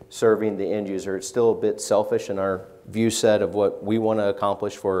really serving the end user. It's still a bit selfish in our view set of what we want to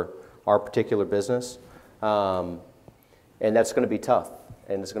accomplish for our particular business, and that's going to be tough.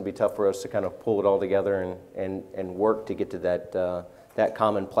 And it's going to be tough for us to kind of pull it all together and work to get to that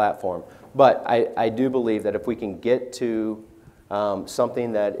common platform. But I do believe that if we can get to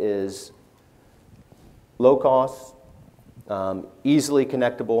something that is low cost, easily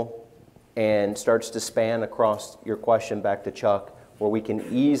connectable, and starts to span across your question back to Chuck, where we can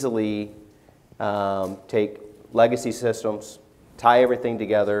easily take legacy systems, tie everything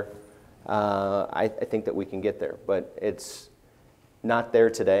together, I think that we can get there. But it's not there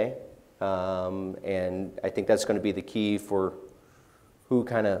today, and I think that's going to be the key for who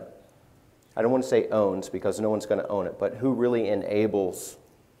kind of, I don't want to say owns, because no one's going to own it, but who really enables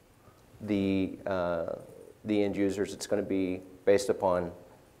the end users. It's going to be based upon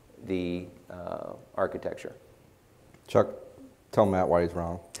the architecture. Chuck, tell Matt why he's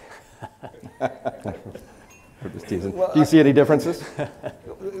wrong. We're just teasing. Do you see any differences?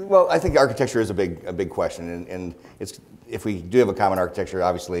 Well, I think architecture is a big question, and it's, if we do have a common architecture,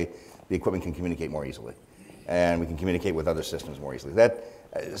 obviously the equipment can communicate more easily, and we can communicate with other systems more easily.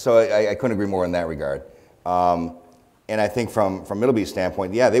 So I couldn't agree more in that regard. And I think from Middleby's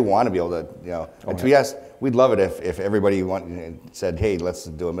standpoint, yeah, they want to be able to, and to be honest, we'd love it if everybody said, hey, let's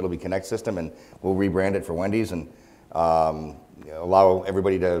do a Middleby Connect system, and we'll rebrand it for Wendy's, and allow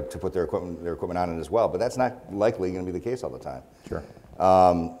everybody to put their equipment on it as well. But that's not likely going to be the case all the time. Sure.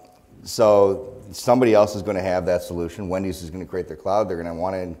 So somebody else is going to have that solution. Wendy's is going to create their cloud. They're going to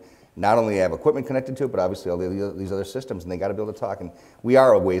want to not only have equipment connected to it, but obviously all these other systems, and they got to be able to talk. And we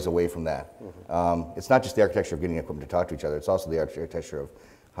are a ways away from that. Mm-hmm. It's not just the architecture of getting equipment to talk to each other. It's also the architecture of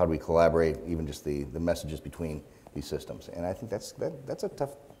how do we collaborate, even just the messages between these systems. And I think that's a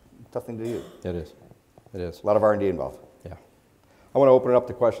tough thing to do. It is. It is. A lot of R&D involved. Yeah. I want to open it up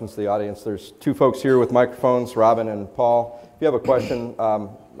to questions to the audience. There's two folks here with microphones, Robin and Paul. If you have a question,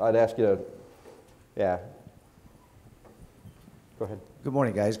 I'd ask you to, yeah. Go ahead. Good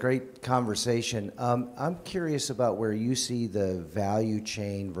morning, guys. Great conversation. I'm curious about where you see the value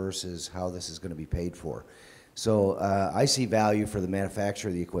chain versus how this is going to be paid for. So I see value for the manufacturer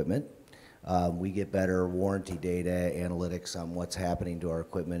of the equipment. We get better warranty data, analytics on what's happening to our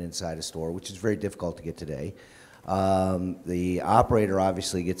equipment inside a store, which is very difficult to get today. The operator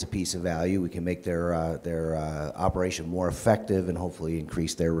obviously gets a piece of value. We can make their operation more effective and hopefully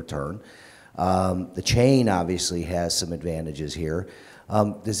increase their return. The chain obviously has some advantages here.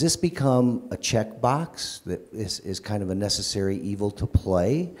 Does this become a checkbox that is kind of a necessary evil to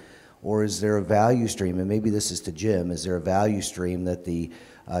play? Or is there a value stream, and maybe this is to Jim, is there a value stream that the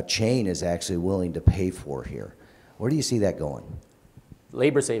chain is actually willing to pay for here? Where do you see that going?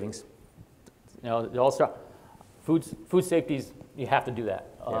 Labor savings. It all start. Food safety, you have to do that.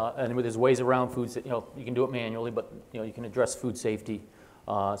 And there's ways around food, you can do it manually, but you can address food safety.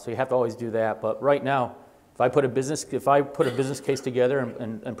 So you have to always do that. But right now, if I put a business case together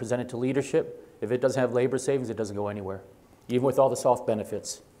and present it to leadership, if it doesn't have labor savings, it doesn't go anywhere, even with all the soft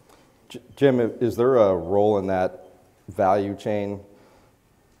benefits. Jim, is there a role in that value chain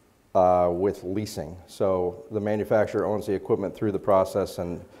with leasing? So the manufacturer owns the equipment through the process,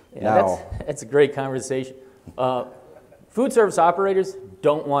 and now... That's a great conversation. Food service operators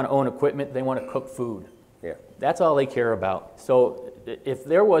don't want to own equipment, they want to cook food. Yeah. That's all they care about. So if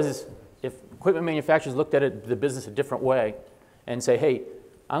equipment manufacturers looked at the business a different way and say, hey,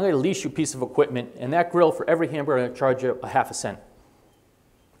 I'm going to lease you a piece of equipment, and that grill for every hamburger, I'm going to charge you a half a cent.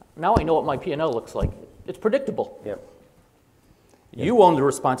 Now I know what my P&L looks like. It's predictable. Yep. You own the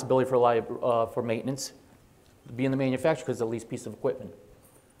responsibility for maintenance, being the manufacturer, because it's the leased piece of equipment.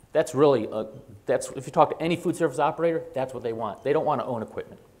 That's really, if you talk to any food service operator, that's what they want. They don't want to own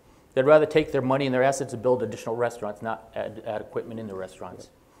equipment. They'd rather take their money and their assets and build additional restaurants, not add equipment in the restaurants.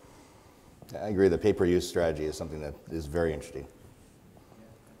 I agree. The pay-per-use strategy is something that is very interesting.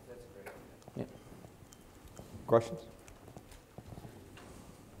 Yeah. Questions?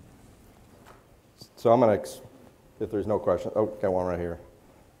 So I'm going to, if there's no question, oh, got one right here.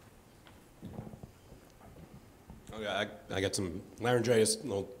 Okay, I got some laryngitis,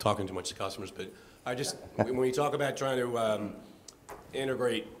 no talking too much to customers, but I just, when you talk about trying to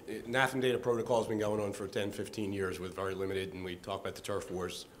integrate, NAFM data protocol has been going on for 10, 15 years with very limited, and we talk about the turf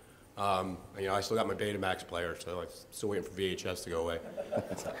wars. You know, I still got my Betamax player, so I'm still waiting for VHS to go away.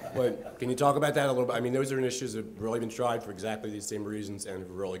 But can you talk about that a little bit? I mean, those are initiatives that have really been tried for exactly these same reasons and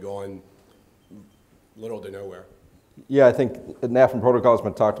have really gone little to nowhere. Yeah, I think NAFM protocol has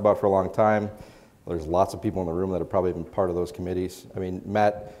been talked about for a long time. There's lots of people in the room that have probably been part of those committees. I mean,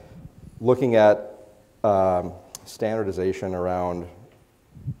 Matt, looking at standardization around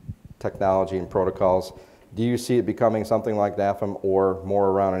technology and protocols, do you see it becoming something like NAFM or more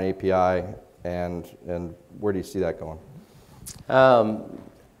around an API, and where do you see that going?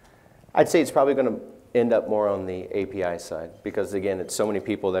 I'd say it's probably going to end up more on the API side because, again, it's so many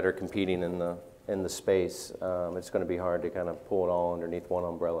people that are competing in the space. It's going to be hard to kind of pull it all underneath one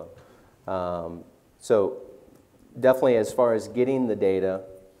umbrella. So definitely as far as getting the data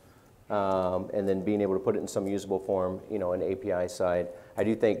and then being able to put it in some usable form, you know, an API side, I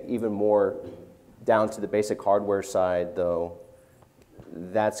do think even more down to the basic hardware side, though,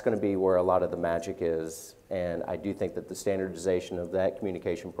 that's going to be where a lot of the magic is. And I do think that the standardization of that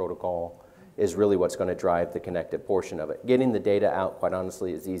communication protocol is really what's going to drive the connected portion of it. Getting the data out, quite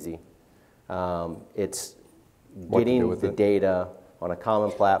honestly, is easy. It's getting the data on a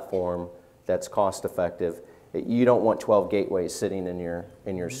common platform that's cost effective. You don't want 12 gateways sitting in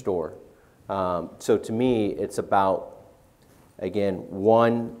your store. So to me, it's about, again,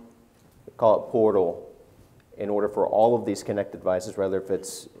 one, call it portal, in order for all of these connected devices, whether if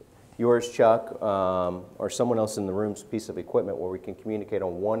it's yours, Chuck, or someone else in the room's piece of equipment, where we can communicate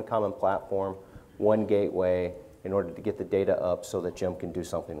on one common platform, one gateway, in order to get the data up so that Jim can do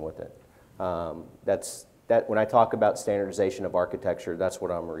something with it. When I talk about standardization of architecture, that's what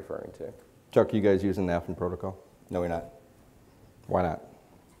I'm referring to. Chuck, you guys using NAFM protocol? No, we're not. Why not?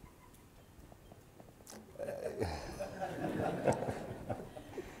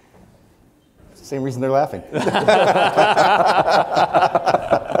 Same reason they're laughing.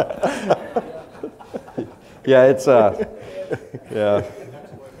 Yeah, it's yeah.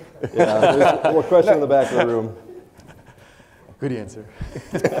 There's a question in the back of the room. Good answer.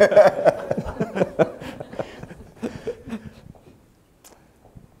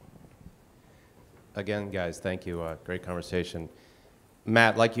 Again, guys, thank you. Great conversation.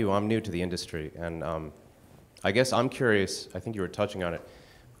 Matt, like you, I'm new to the industry, and I guess I'm curious, I think you were touching on it.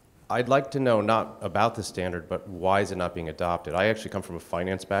 I'd like to know not about the standard, but why is it not being adopted? I actually come from a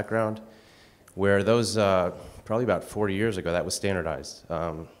finance background where those, probably about 40 years ago, that was standardized.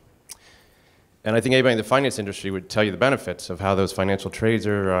 And I think anybody in the finance industry would tell you the benefits of how those financial trades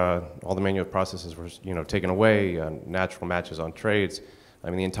are, all the manual processes were, taken away, natural matches on trades. I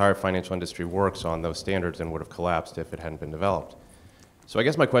mean, the entire financial industry works on those standards and would have collapsed if it hadn't been developed. So I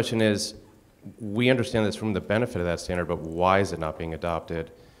guess my question is, we understand this from the benefit of that standard, but why is it not being adopted?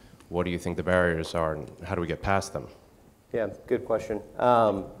 What do you think the barriers are, and how do we get past them? Yeah, good question.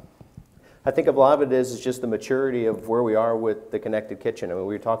 I think a lot of it is just the maturity of where we are with the connected kitchen. I mean,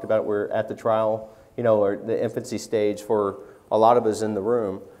 we talked about we're at the trial, or the infancy stage for a lot of us in the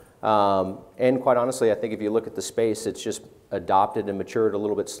room. And quite honestly, I think if you look at the space, it's just adopted and matured a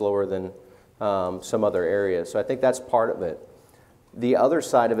little bit slower than some other areas. So I think that's part of it. The other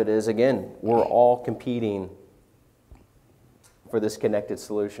side of it is, again, we're all competing for this connected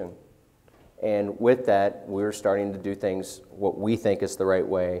solution. And with that, we're starting to do things what we think is the right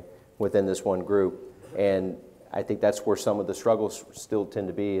way within this one group. And I think that's where some of the struggles still tend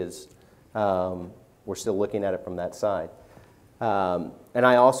to be is we're still looking at it from that side. And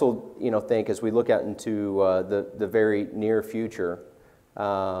I also, think as we look out into the very near future,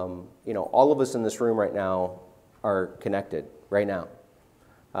 all of us in this room right now are connected right now.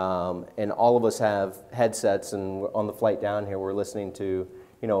 And all of us have headsets, and on the flight down here, we're listening to,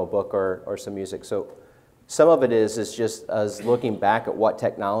 a book or some music. So some of it is just us looking back at what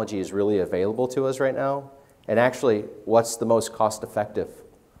technology is really available to us right now, and actually what's the most cost effective.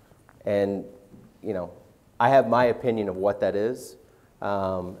 And, I have my opinion of what that is.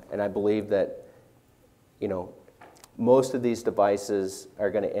 And I believe that, most of these devices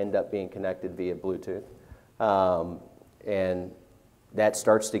are going to end up being connected via Bluetooth. And that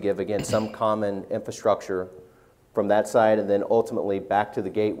starts to give, again, some common infrastructure from that side, and then ultimately back to the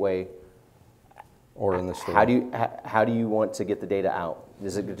gateway. Or in the store. How do you want to get the data out?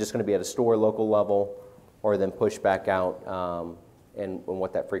 Is it just going to be at a store local level, or then push back out, and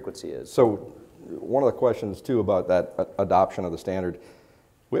what that frequency is? So one of the questions too about that adoption of the standard,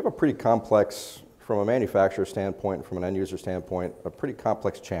 we have a pretty complex, from a manufacturer standpoint, from an end user standpoint, a pretty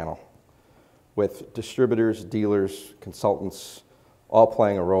complex channel with distributors, dealers, consultants, all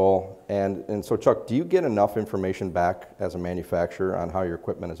playing a role. And so Chuck, do you get enough information back as a manufacturer on how your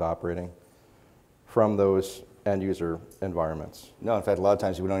equipment is operating from those end user environments? No, in fact, a lot of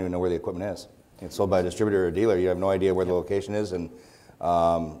times we don't even know where the equipment is. It's sold by a distributor or a dealer. You have no idea where the location is, and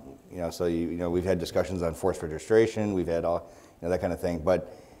so we've had discussions on forced registration. We've had all that kind of thing,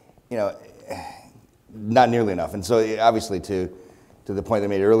 but not nearly enough. And so obviously, to the point I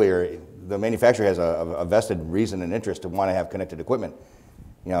made earlier, the manufacturer has a vested reason and interest to want to have connected equipment.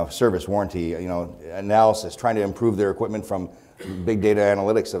 Service, warranty, analysis, trying to improve their equipment from big data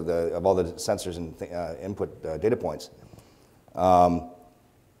analytics of all the sensors and input data points.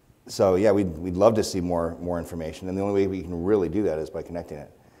 So yeah, we'd love to see more information, and the only way we can really do that is by connecting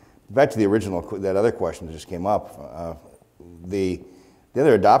it. Back to the original, that other question that just came up, the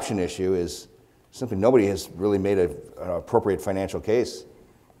other adoption issue is simply nobody has really made an appropriate financial case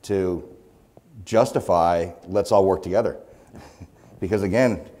to justify let's all work together. Because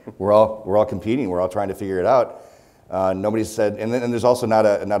again, we're all competing, we're all trying to figure it out. Nobody's said, and there's also not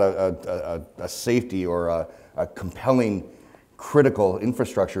a safety or a compelling critical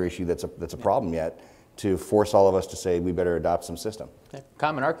infrastructure issue that's a problem yet to force all of us to say we better adopt some system.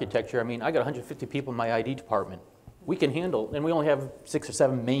 Common architecture, I got 150 people in my ID department. We can handle, and we only have 6 or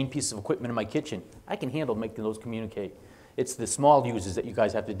 7 main pieces of equipment in my kitchen. I can handle making those communicate. It's the small users that you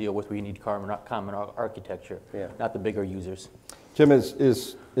guys have to deal with where you need common architecture, not the bigger users. Jim,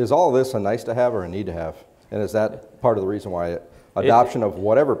 is all this a nice to have or a need to have? And is that part of the reason why adoption of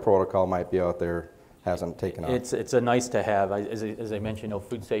whatever protocol might be out there hasn't taken off? It's a nice to have. As I mentioned,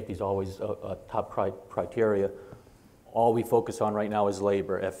 food safety is always a top criteria. All we focus on right now is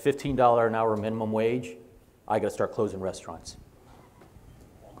labor. At $15 an hour minimum wage, I got to start closing restaurants.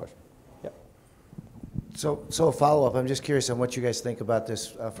 Question. Yep. So a follow-up, I'm just curious on what you guys think about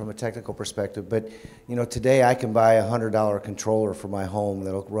this from a technical perspective, but today I can buy a $100 controller for my home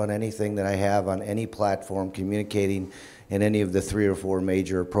that'll run anything that I have on any platform communicating in any of the 3 or 4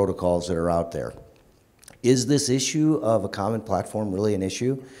 major protocols that are out there. Is this issue of a common platform really an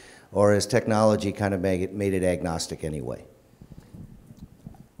issue, or has technology kind of made it agnostic anyway?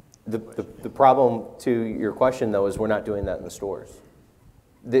 The problem to your question, though, is we're not doing that in the stores.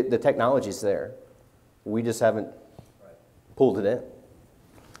 The technology's there. We just haven't pulled it in.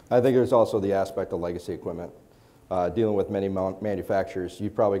 I think there's also the aspect of legacy equipment. Dealing with many manufacturers,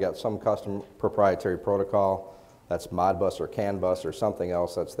 you've probably got some custom proprietary protocol that's Modbus or CAN bus or something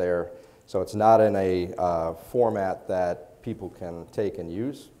else that's there. So it's not in a format that people can take and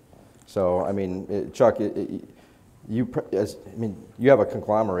use. So, Chuck, you have a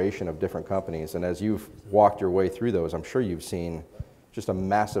conglomeration of different companies, and as you've walked your way through those, I'm sure you've seen just a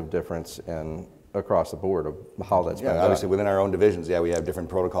massive difference across the board of how that's been done. Obviously within our own divisions, we have different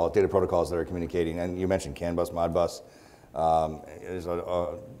data protocols that are communicating, and you mentioned CAN bus, Modbus.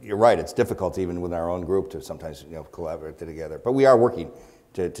 You're right, it's difficult even within our own group to sometimes collaborate together, but we are working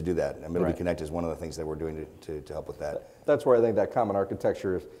to do that. Ability Connect is one of the things that we're doing to help with that. That's where I think that common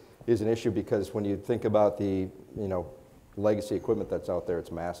architecture is an issue, because when you think about the legacy equipment that's out there,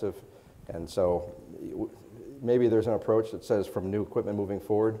 it's massive. And so maybe there's an approach that says from new equipment moving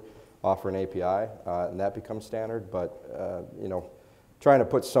forward, offer an API, and that becomes standard. But trying to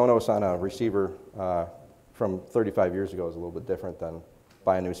put Sonos on a receiver from 35 years ago is a little bit different than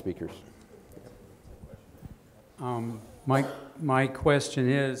buying new speakers. My question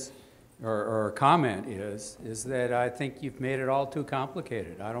is, or comment is that I think you've made it all too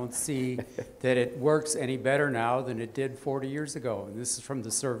complicated. I don't see that it works any better now than it did 40 years ago, and this is from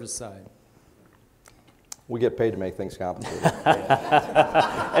the service side. We get paid to make things complicated.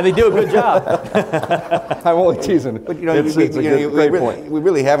 And they do a good job. I'm only teasing. But you know, it's a great point. we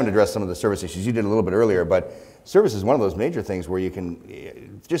really haven't addressed some of the service issues. You did a little bit earlier, but service is one of those major things where you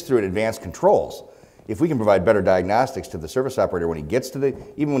can, just through advanced controls, if we can provide better diagnostics to the service operator when he gets to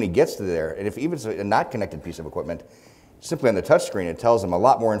even when he gets to there, and if even it's a not connected piece of equipment, simply on the touch screen, it tells him a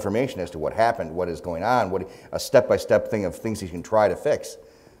lot more information as to what happened, what is going on, a step-by-step thing of things he can try to fix.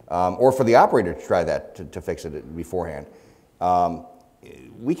 Or for the operator to try that, to fix it beforehand.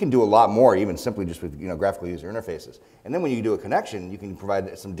 We can do a lot more, even simply just with graphical user interfaces. And then when you do a connection, you can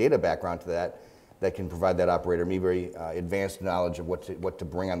provide some data background to that can provide that operator maybe very advanced knowledge of what to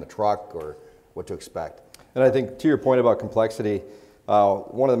bring on the truck or what to expect. And I think to your point about complexity,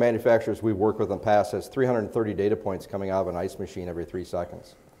 one of the manufacturers we've worked with in the past has 330 data points coming out of an ice machine every 3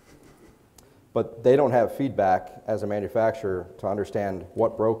 seconds. But they don't have feedback as a manufacturer to understand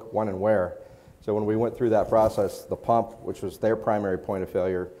what broke, when, and where. So when we went through that process, the pump, which was their primary point of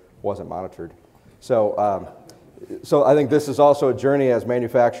failure, wasn't monitored. So, so I think this is also a journey as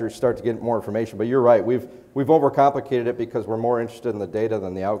manufacturers start to get more information. But you're right, we've overcomplicated it because we're more interested in the data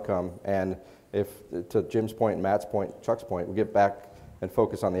than the outcome. And if, to Jim's point, Matt's point, Chuck's point, we get back and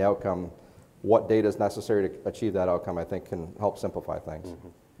focus on the outcome, what data is necessary to achieve that outcome, I think, can help simplify things. Mm-hmm.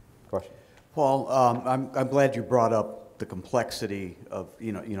 Question? Paul, I'm glad you brought up the complexity of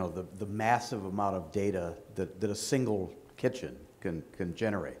the massive amount of data that a single kitchen can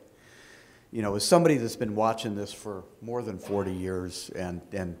generate. As somebody that's been watching this for more than 40 years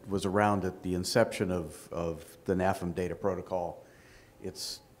and was around at the inception of the NAFM data protocol,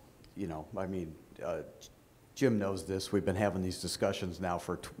 it's Jim knows this. We've been having these discussions now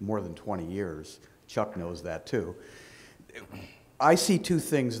for more than 20 years. Chuck knows that too. I see 2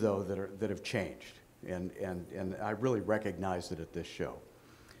 things, though, that have changed, and I really recognized it at this show.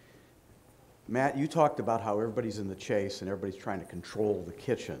 Matt, you talked about how everybody's in the chase and everybody's trying to control the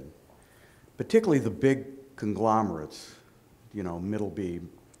kitchen, particularly the big conglomerates, Middleby,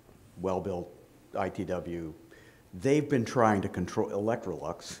 Well-Built, ITW. They've been trying to control,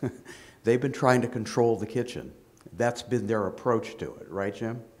 Electrolux, they've been trying to control the kitchen. That's been their approach to it, right,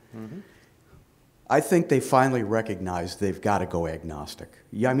 Jim? Mm-hmm. I think they finally recognized they've got to go agnostic.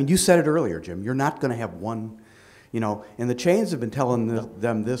 Yeah, I mean, you said it earlier, Jim. You're not going to have one, and the chains have been telling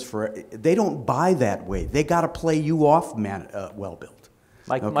them this they don't buy that way. They got to play you off, Well-Built.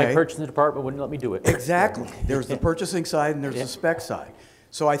 My purchasing department wouldn't let me do it. Exactly. There's the purchasing side and there's the spec side.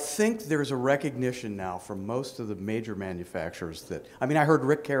 So I think there's a recognition now from most of the major manufacturers that, I heard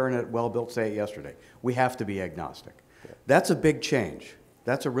Rick Karen at Well-Built say it yesterday, we have to be agnostic. Yeah. That's a big change.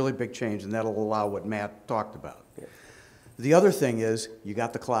 That's a really big change, and that'll allow what Matt talked about. Yeah. The other thing is, you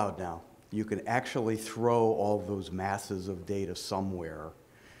got the cloud now. You can actually throw all those masses of data somewhere.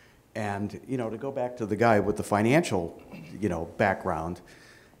 And, to go back to the guy with the financial, background,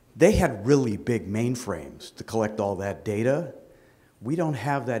 they had really big mainframes to collect all that data. We don't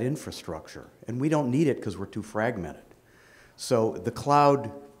have that infrastructure, and we don't need it because we're too fragmented. So the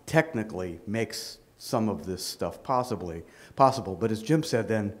cloud technically makes some of this stuff possible. But as Jim said,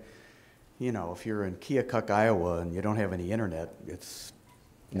 then, if you're in Keokuk, Iowa, and you don't have any internet, it's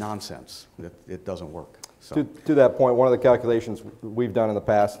nonsense. It doesn't work. So. To that point, one of the calculations we've done in the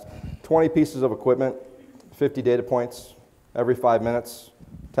past, 20 pieces of equipment, 50 data points, every 5 minutes,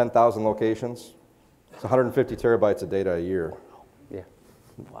 10,000 locations. It's 150 terabytes of data a year. Yeah.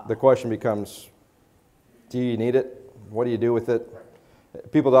 Wow. The question becomes, do you need it? What do you do with it?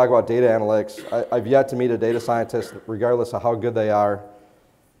 People talk about data analytics. I've yet to meet a data scientist, regardless of how good they are,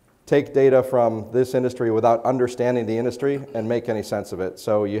 take data from this industry without understanding the industry and make any sense of it.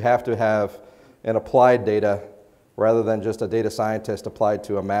 So you have to have an applied data rather than just a data scientist applied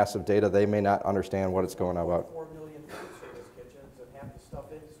to a massive data. They may not understand what it's going about. 4 million food service kitchens, and half the stuff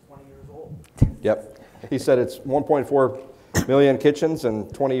is 20 years old. Yep. He said it's 1.4 million kitchens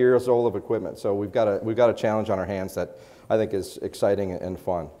and 20 years old of equipment. So we've got a challenge on our hands that I think is exciting and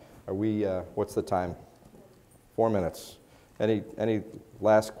fun. Are we? What's the time? 4 minutes. Any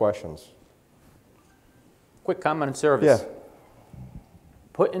last questions? Quick comment on service. Yeah.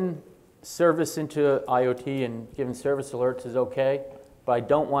 Putting service into IoT and giving service alerts is okay, but I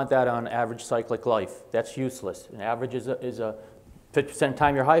don't want that on average cyclic life. That's useless. An average is a 50% of the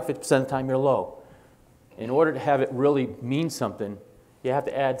time you're high, 50% of the time you're low. In order to have it really mean something, you have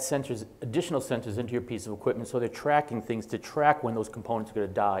to add sensors, additional sensors into your piece of equipment so they're tracking things to track when those components are going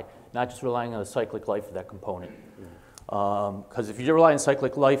to die, not just relying on the cyclic life of that component. Because if you rely on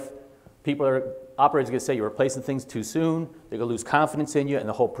cyclic life, operators are going to say you're replacing things too soon, they're going to lose confidence in you, and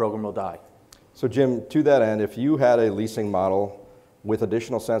the whole program will die. So Jim, to that end, if you had a leasing model with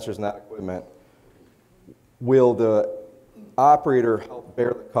additional sensors in that equipment, will the operator help bear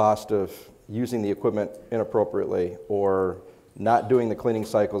the cost of using the equipment inappropriately or not doing the cleaning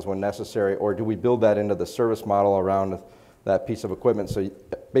cycles when necessary, or do we build that into the service model around that piece of equipment? So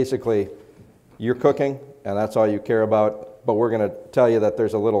basically, you're cooking, and that's all you care about, but we're going to tell you that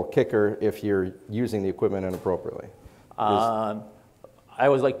there's a little kicker if you're using the equipment inappropriately. I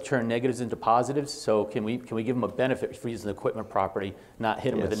always like to turn negatives into positives, so can we give them a benefit for using the equipment properly, not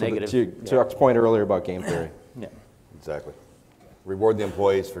hit them with a negative? To Chuck's point earlier about game theory. Yeah. Exactly. Reward the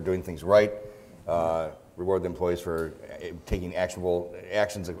employees for doing things right. Reward the employees for taking actionable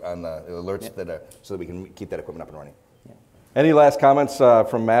actions on the alerts so that we can keep that equipment up and running. Yeah. Any last comments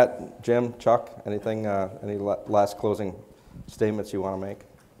from Matt, Jim, Chuck? Anything? Any last closing statements you want to make?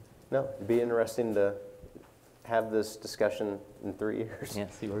 No, it'd be interesting to have this discussion in 3 years. Yeah,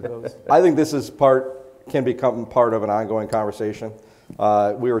 see where it goes. I think this is can become part of an ongoing conversation.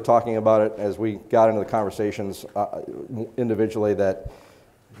 We were talking about it as we got into the conversations individually that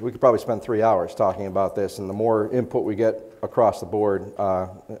we could probably spend 3 hours talking about this, and the more input we get across the board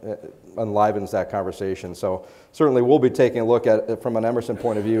enlivens that conversation. So certainly we'll be taking a look at it from an Emerson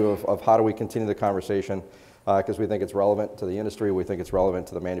point of view of how do we continue the conversation, because we think it's relevant to the industry, we think it's relevant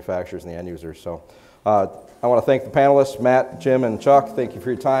to the manufacturers and the end users. So I want to thank the panelists, Matt, Jim, and Chuck. Thank you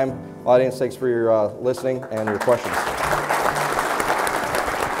for your time. Audience, thanks for your listening and your questions.